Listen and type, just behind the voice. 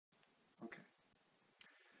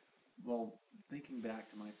Well, thinking back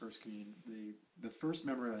to my first communion, the first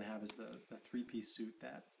memory that I have is the three-piece suit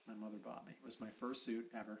that my mother bought me. It was my first suit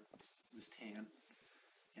ever. It was tan,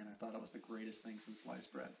 and I thought it was the greatest thing since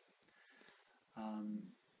sliced bread. Um,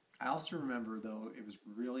 I also remember, though, it was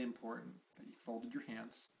really important that you folded your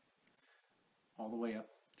hands all the way up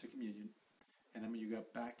to communion, and then when you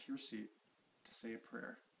got back to your seat, to say a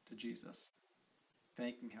prayer to Jesus,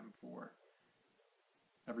 thanking him for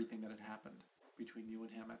everything that had happened between you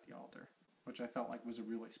and him at the altar, which I felt like was a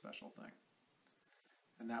really special thing.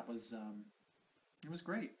 And that was, it was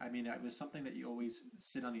great. I mean, it was something that you always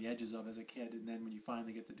sit on the edges of as a kid, and then when you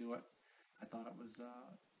finally get to do it, I thought it was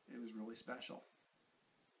really special.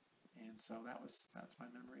 And so that's my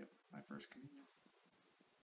memory of my first communion.